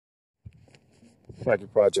Factory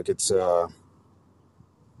Project. It's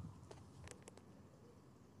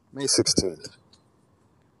May 16th,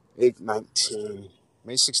 8:19,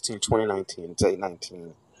 May 16th, 2019. It's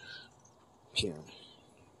 8:19 p.m.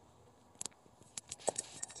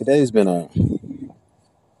 Today's been a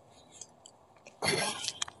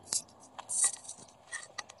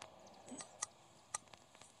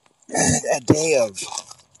day of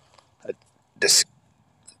dis-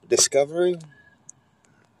 discovery.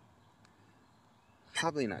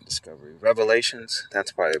 Probably not discovery. Revelations.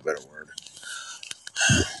 That's probably a better word.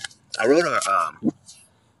 I wrote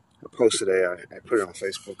a post today. I put it on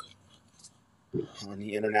Facebook on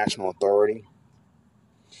the International Authority.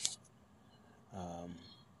 Um,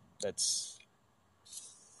 that's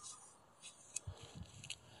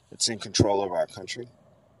that's in control of our country.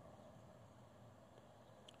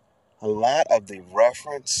 A lot of the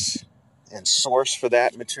reference and source for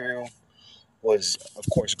that material was, of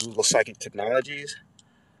course, Google Psychic Technologies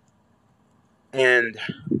and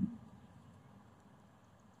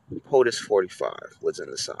POTUS 45 was in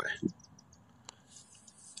the side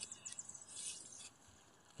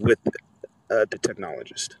with the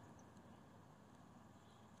technologist.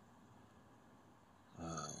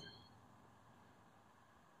 Uh,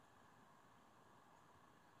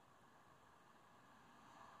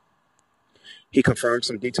 he confirmed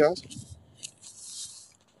some details.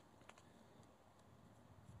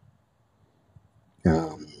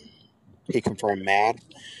 Um, he confirmed MAD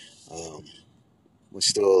um, was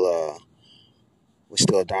still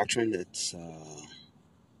a doctrine that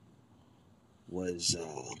was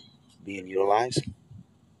being utilized.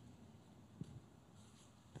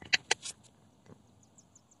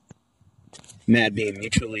 MAD being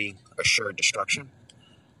mutually assured destruction.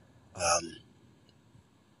 Um,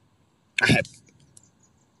 I had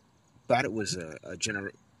thought it was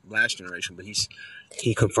last generation, but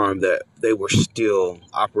he confirmed that they were still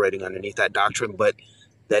operating underneath that doctrine, but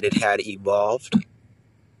that it had evolved.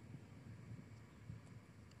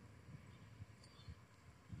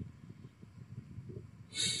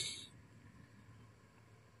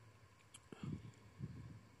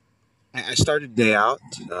 I started the day out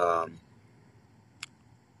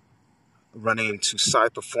running into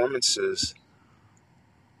side performances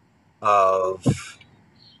of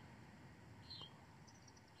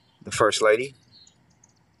the First Lady.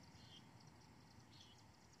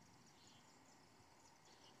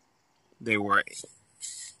 They were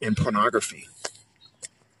in pornography.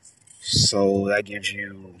 So that gives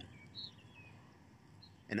you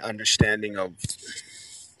an understanding of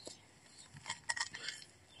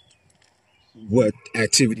what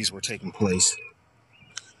activities were taking place.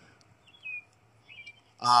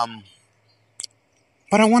 Um,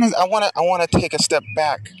 but I want to take a step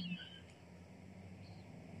back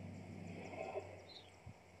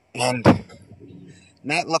and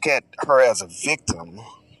not look at her as a victim, um,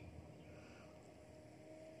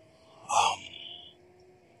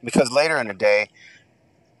 because later in the day,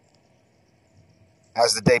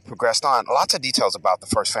 as the day progressed on, lots of details about the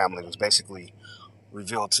first family was basically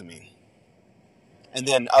revealed to me. And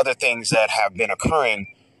then other things that have been occurring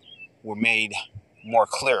were made more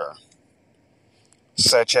clearer,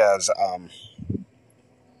 such as,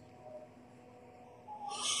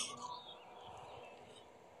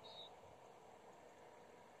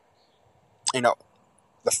 you know,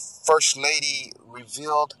 the First Lady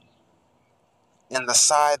revealed in the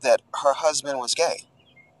side that her husband was gay.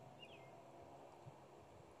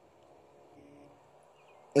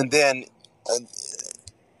 And then uh,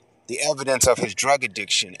 the evidence of his drug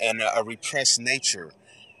addiction and a repressed nature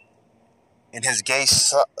and his gay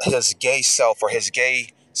self or his gay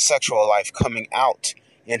sexual life coming out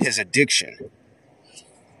in his addiction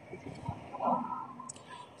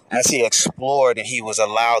as he explored and he was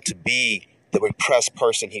allowed to be the repressed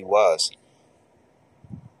person he was.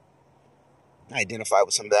 I identified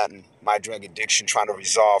with some of that in my drug addiction, trying to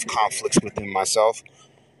resolve conflicts within myself.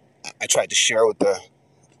 I tried to share with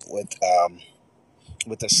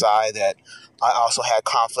with the side that I also had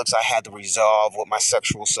conflicts I had to resolve with my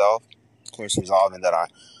sexual self. Of course, resolving that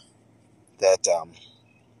that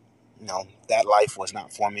life was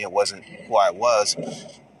not for me. It wasn't who I was.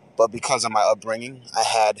 But because of my upbringing, I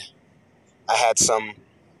had some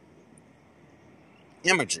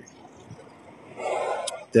imagery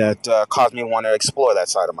that caused me to want to explore that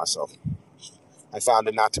side of myself. I found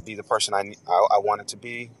it not to be the person I wanted to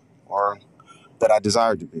be or that I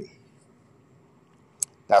desired to be.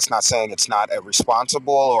 That's not saying it's not a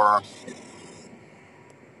responsible or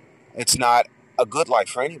it's not a good life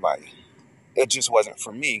for anybody. It just wasn't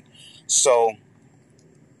for me. So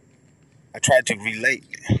I tried to relate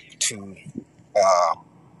to uh,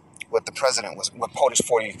 what the president was, what POTUS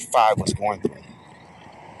 45 was going through.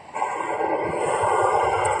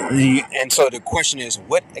 And so the question is,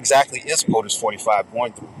 what exactly is POTUS 45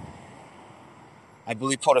 going through? I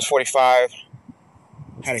believe POTUS 45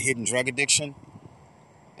 had a hidden drug addiction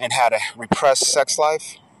and had a repressed sex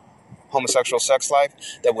life, homosexual sex life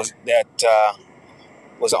that was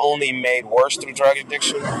only made worse through drug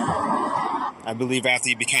addiction. I believe after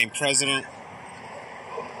he became president,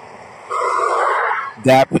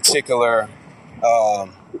 that particular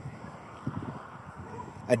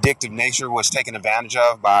addictive nature was taken advantage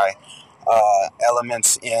of by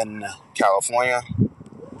elements in California.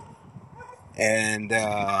 And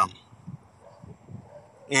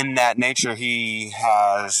in that nature, he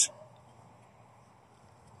has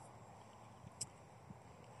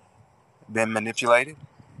been manipulated.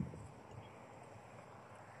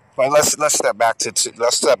 But let's step back to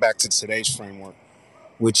today's framework,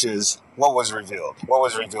 which is what was revealed. What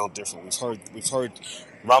was revealed different? We've heard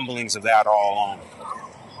rumblings of that all along.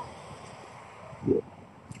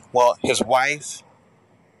 Well, his wife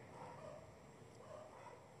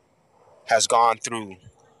has gone through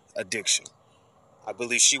addiction. I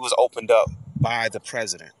believe she was opened up by the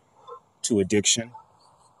president to addiction.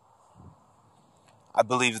 I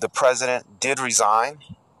believe the president did resign,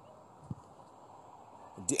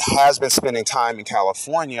 has been spending time in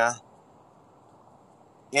California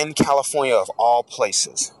of all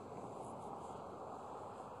places.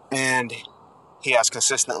 And he has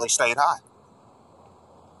consistently stayed high,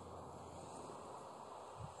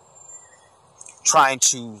 trying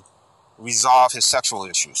to resolve his sexual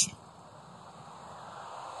issues.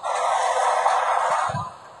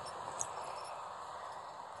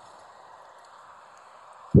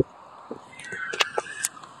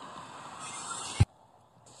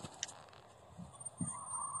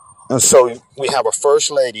 And so we have a first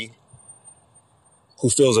lady who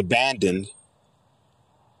feels abandoned,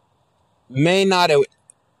 may not at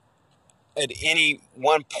any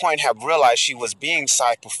one point have realized she was being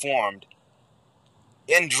side-performed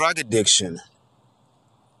in drug addiction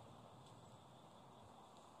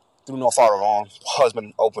through no fault of her own.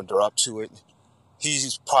 Husband opened her up to it.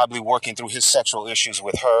 He's probably working through his sexual issues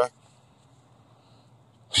with her.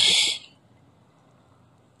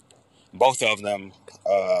 Both of them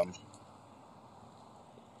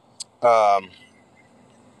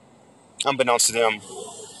unbeknownst to them,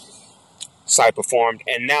 side-performed.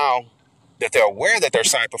 And now that they're aware that they're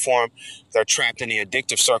side-performed, they're trapped in the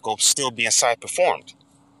addictive circle, still being side-performed.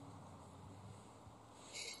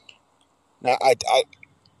 Now,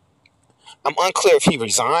 I'm unclear if he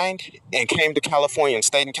resigned and came to California and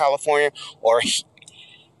stayed in California, or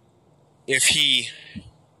if he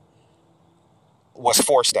was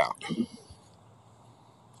forced out.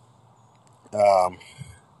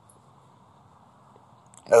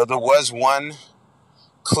 There was one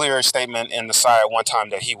clear statement in the side at one time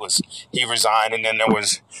that he resigned, and then there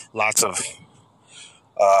was lots of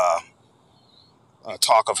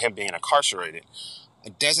talk of him being incarcerated.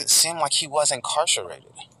 It doesn't seem like he was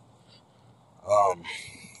incarcerated.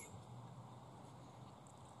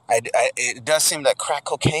 It does seem that crack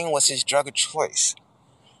cocaine was his drug of choice.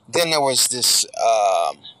 Then there was this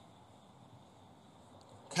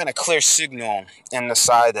kind of clear signal in the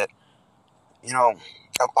side that, you know,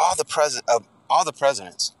 of all the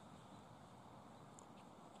presidents,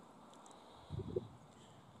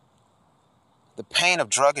 the pain of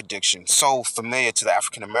drug addiction, so familiar to the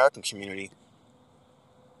African American community,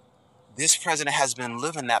 this president has been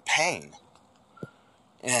living that pain.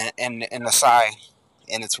 And the side,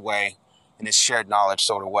 in its way, in its shared knowledge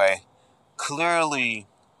sort of way, clearly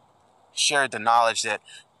shared the knowledge that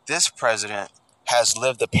this president has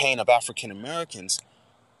lived the pain of African Americans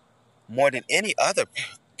more than any other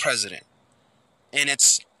president.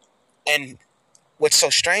 And what's so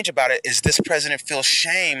strange about it is this president feels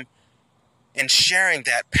shame in sharing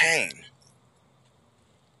that pain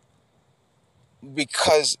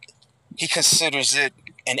because he considers it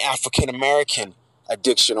an African American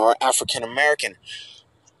addiction or African American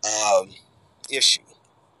issue,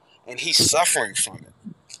 and he's suffering from it.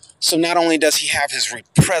 So not only does he have his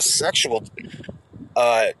repressed sexual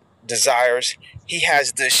desires, he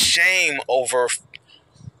has the shame over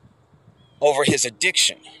his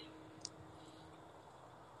addiction.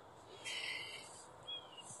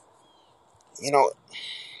 You know,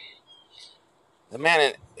 the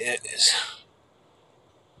man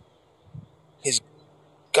he's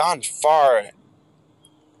gone far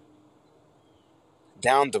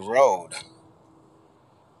down the road.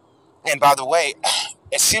 And by the way,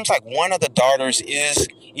 it seems like one of the daughters is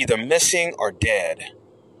either missing or dead.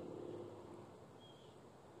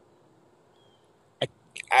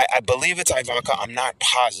 I believe it's Ivanka. I'm not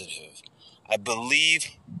positive. I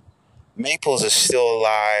believe Maples is still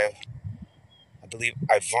alive. I believe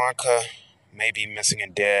Ivanka may be missing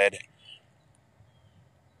and dead.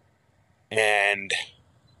 And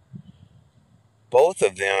both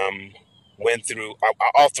of them went through,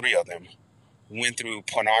 all three of them went through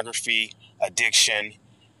pornography, addiction,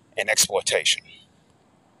 and exploitation.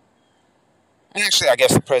 And actually, I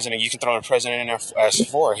guess the president, you can throw the president in there as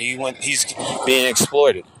for. He's being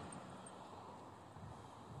exploited.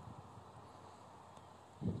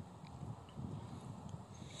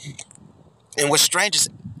 And what's strange is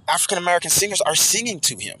African American singers are singing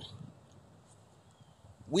to him.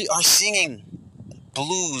 We are singing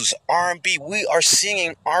blues, R&B. We are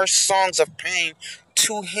singing our songs of pain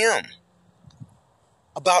to him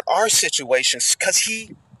about our situations, because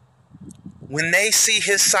when they see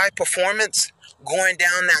his side performance going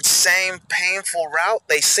down that same painful route,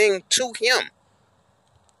 they sing to him,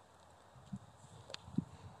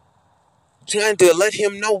 trying to let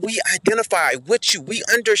him know we identify with you. We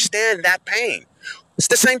understand that pain. It's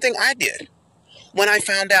the same thing I did. When I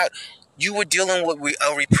found out you were dealing with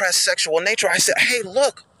a repressed sexual nature, I said, hey,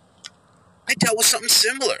 look, I dealt with something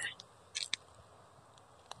similar.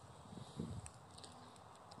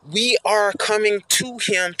 We are coming to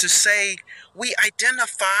him to say, we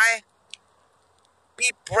identify,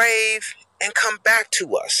 be brave, and come back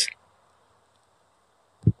to us.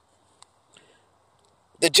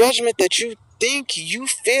 The judgment that you think you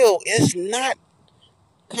feel is not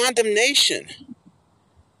condemnation.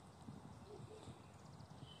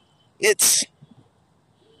 It's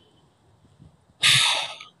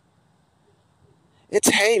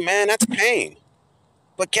hey man, that's pain.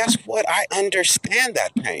 But guess what? I understand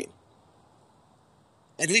that pain.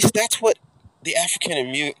 At least that's what the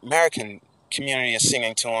African American community is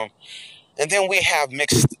singing to him. And then we have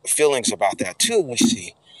mixed feelings about that too. We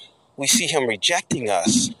see him rejecting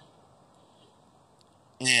us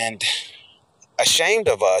and ashamed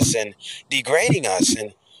of us and degrading us,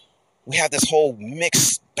 and we have this whole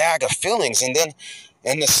mixed bag of feelings. And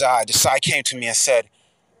then the side came to me and said,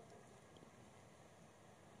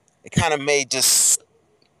 it kind of made this,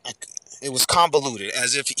 it was convoluted,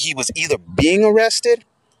 as if he was either being arrested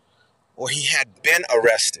or he had been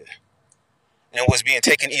arrested and was being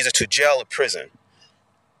taken either to jail or prison.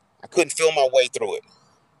 I couldn't feel my way through it.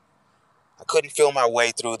 I couldn't feel my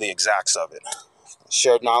way through the exacts of it.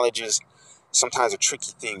 Shared knowledge is sometimes a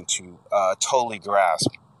tricky thing to totally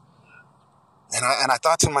grasp. And I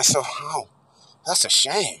thought to myself, oh, that's a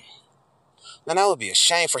shame. Man, that would be a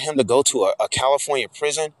shame for him to go to a California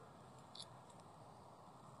prison.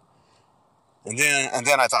 And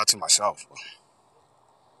then I thought to myself,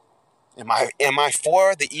 am I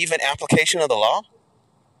for the even application of the law?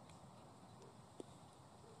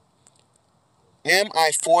 Am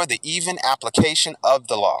I for the even application of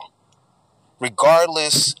the law?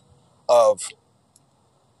 Regardless of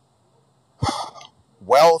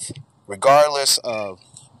wealth, regardless of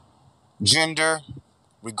gender,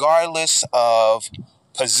 regardless of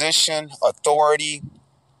position, authority,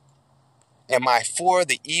 am I for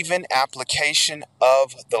the even application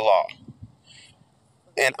of the law?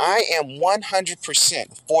 And I am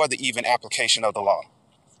 100% for the even application of the law.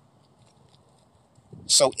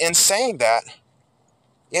 So in saying that,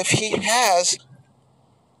 if he has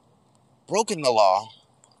broken the law,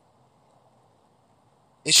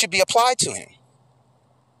 it should be applied to him.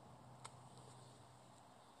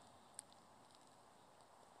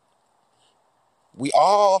 We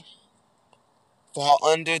all fall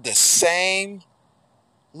under the same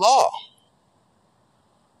law.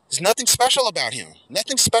 There's nothing special about him.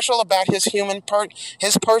 Nothing special about his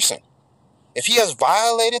his person. If he has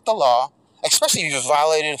violated the law, especially if he has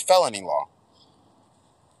violated a felony law,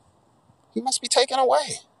 he must be taken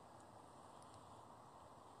away.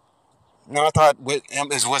 Now I thought,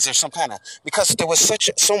 was there some kind of, because there was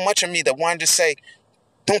so much of me that wanted to say,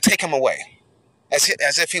 don't take him away, as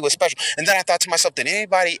if he was special. And then I thought to myself, did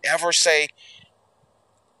anybody ever say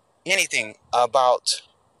anything about,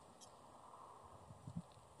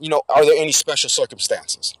 are there any special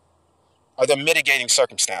circumstances? Are there mitigating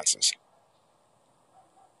circumstances?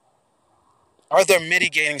 Are there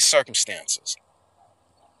mitigating circumstances?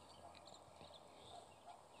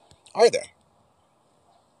 Are there?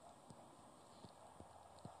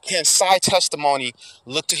 Can side testimony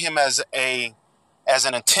look to him as an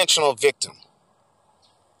intentional victim?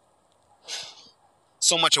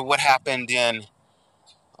 So much of what happened in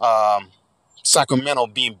Sacramento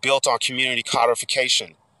being built on community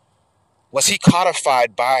codification. Was he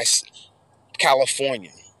codified by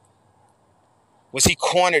California? Was he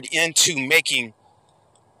cornered into making,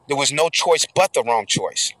 there was no choice but the wrong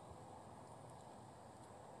choice?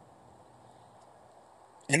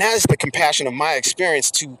 And that is the compassion of my experience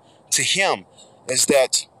to him, is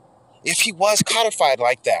that if he was codified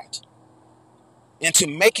like that into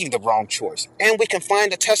making the wrong choice, and we can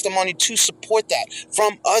find a testimony to support that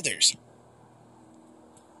from others,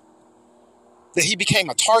 that he became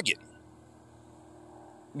a target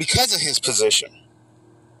because of his position,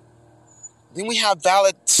 then we have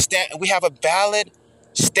a valid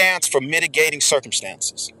stance for mitigating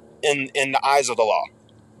circumstances in the eyes of the law.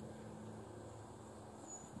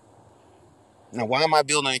 Now, why am I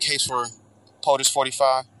building a case for POTUS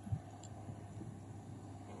 45?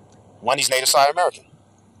 One, he's Native Side American.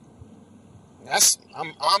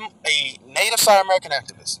 I'm a Native Side American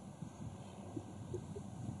activist.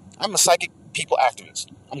 I'm a psychic people activist.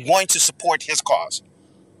 I'm going to support his cause,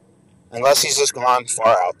 unless he's just gone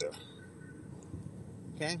far out there.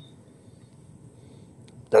 Okay?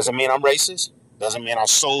 Doesn't mean I'm racist. Doesn't mean I'll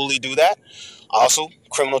solely do that. Also,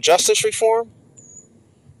 criminal justice reform.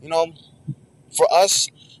 For us,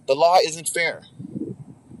 the law isn't fair.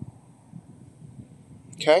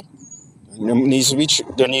 Okay? There needs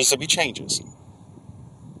to be changes.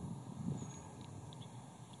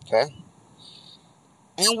 Okay?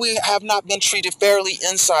 And we have not been treated fairly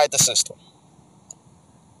inside the system.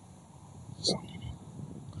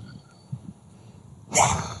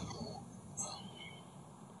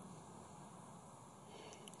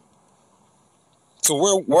 So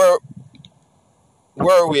where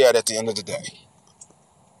are we at the end of the day?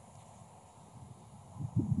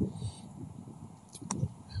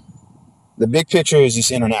 The big picture is these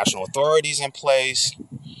international authorities in place.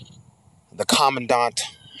 The commandant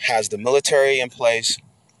has the military in place.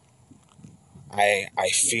 I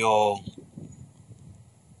feel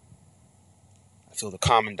the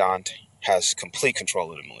commandant has complete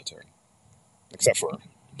control of the military, except for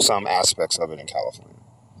some aspects of it in California.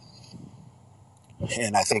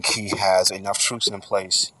 And I think he has enough troops in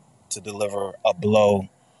place to deliver a blow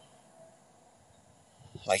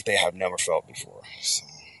like they have never felt before. So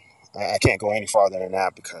I can't go any farther than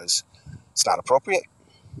that because it's not appropriate.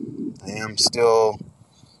 I am still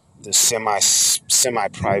the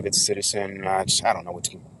semi-private citizen. I don't know what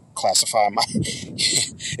to classify my.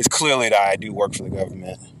 It's clearly that I do work for the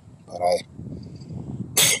government, but I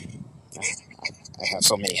have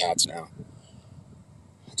so many hats now.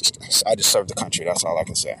 I just serve the country. That's all I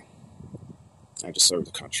can say. I just serve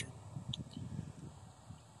the country.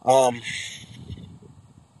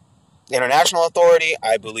 International authority,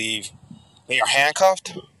 I believe they are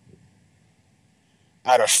handcuffed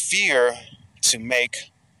out of fear to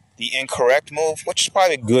make the incorrect move, which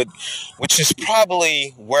is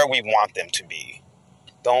probably where we want them to be.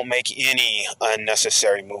 Don't make any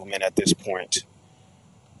unnecessary movement at this point.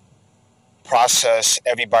 Process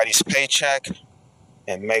everybody's paycheck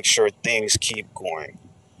and make sure things keep going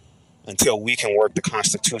until we can work the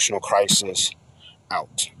constitutional crisis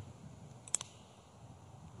out.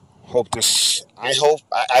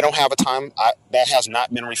 I don't have a time that has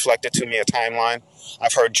not been reflected to me, a timeline.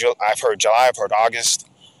 I've heard July, I've heard August.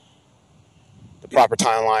 The proper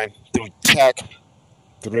timeline through tech,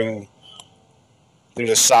 through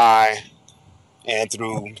the PSI, and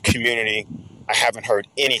through community. I haven't heard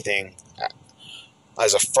anything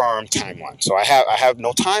as a firm timeline. So I have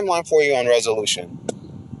no timeline for you on resolution.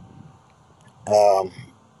 Like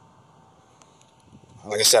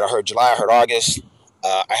I said, I heard July, I heard August.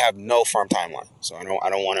 I have no firm timeline, so I don't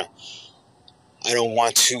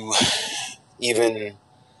want to even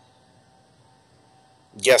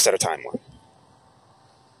guess at a timeline.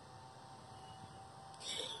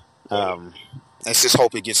 Let's just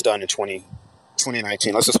hope it gets done in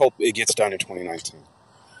 2019. Let's just hope it gets done in 2019.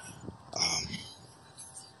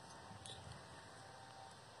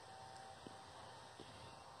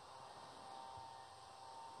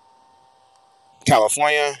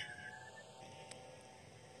 California.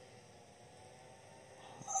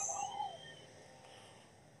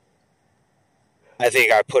 I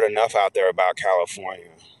think I put enough out there about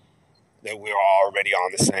California that we're already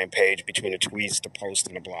on the same page between the tweets, the posts,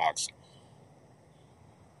 and the blogs.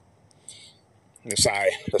 The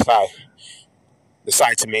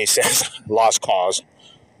side to me says lost cause.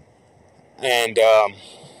 And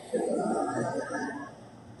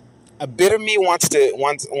a bit of me wants to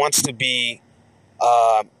be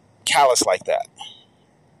callous like that.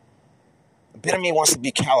 A bit of me wants to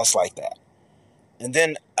be callous like that. And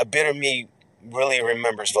then a bit of me really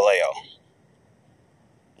remembers Vallejo.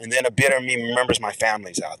 And then a bit of me remembers my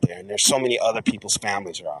family's out there. And there's so many other people's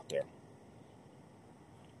families are out there.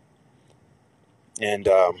 And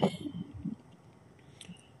there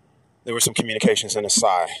were some communications in the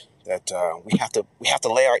side that we have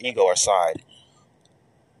to lay our ego aside.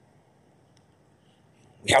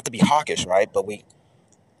 we have to be hawkish, right? But we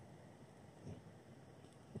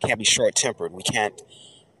can't be short-tempered. We can't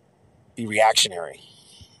be reactionary.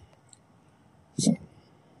 So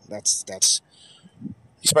that's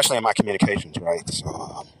especially in my communications, right?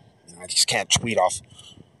 So I just can't treat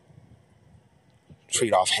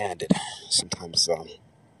offhanded. Sometimes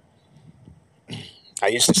I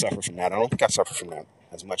used to suffer from that. I don't think I suffer from that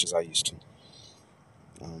as much as I used to.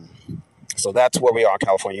 Um, so that's where we are in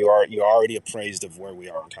California. You're already appraised of where we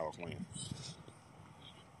are in California.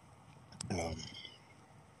 Um,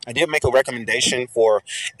 I did make a recommendation for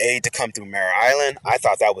aid to come through Mare Island. I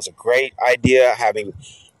thought that was a great idea. Having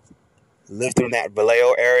lived through that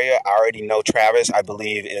Vallejo area, I already know Travis, I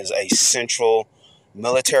believe, is a central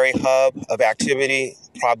military hub of activity.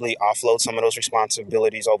 Probably offload some of those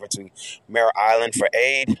responsibilities over to Mare Island for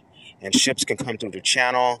aid, and ships can come through the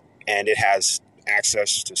channel, and it has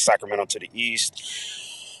access to Sacramento to the east,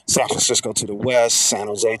 San Francisco to the west, San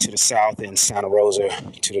Jose to the south, and Santa Rosa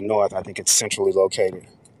to the north. I think it's centrally located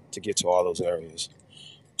to get to all those areas.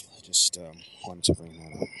 I just wanted to bring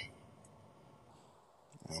that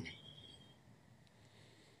up.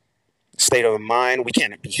 State of mind, we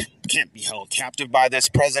can't be held captive by this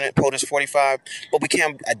president, POTUS 45, but we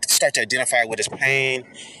can start to identify with his pain,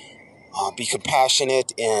 be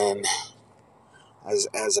compassionate, and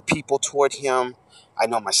as a people toward him. I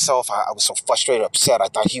know myself, I was so frustrated, upset. I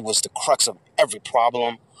thought he was the crux of every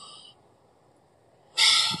problem.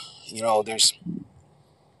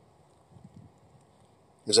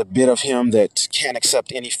 There's a bit of him that can't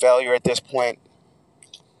accept any failure at this point.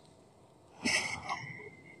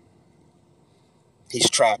 He's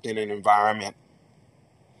trapped in an environment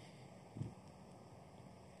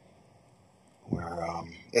where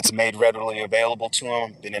it's made readily available to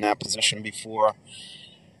him. Been in that position before,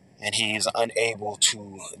 and he's unable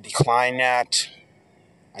to decline that.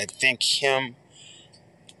 I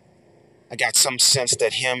got some sense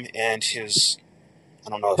that him and his, I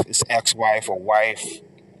don't know if it's ex-wife or wife,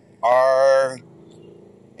 are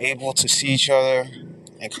able to see each other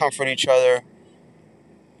and comfort each other.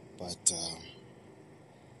 But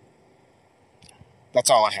that's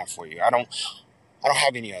all I have for you. I don't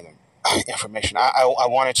have any other information. I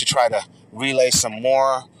wanted to try to relay some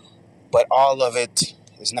more, but all of it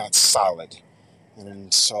is not solid.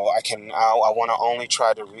 And so I want to only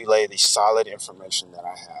try to relay the solid information that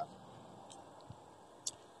I have.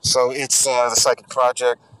 So it's the Psychic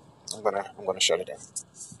Project. I'm gonna shut it down.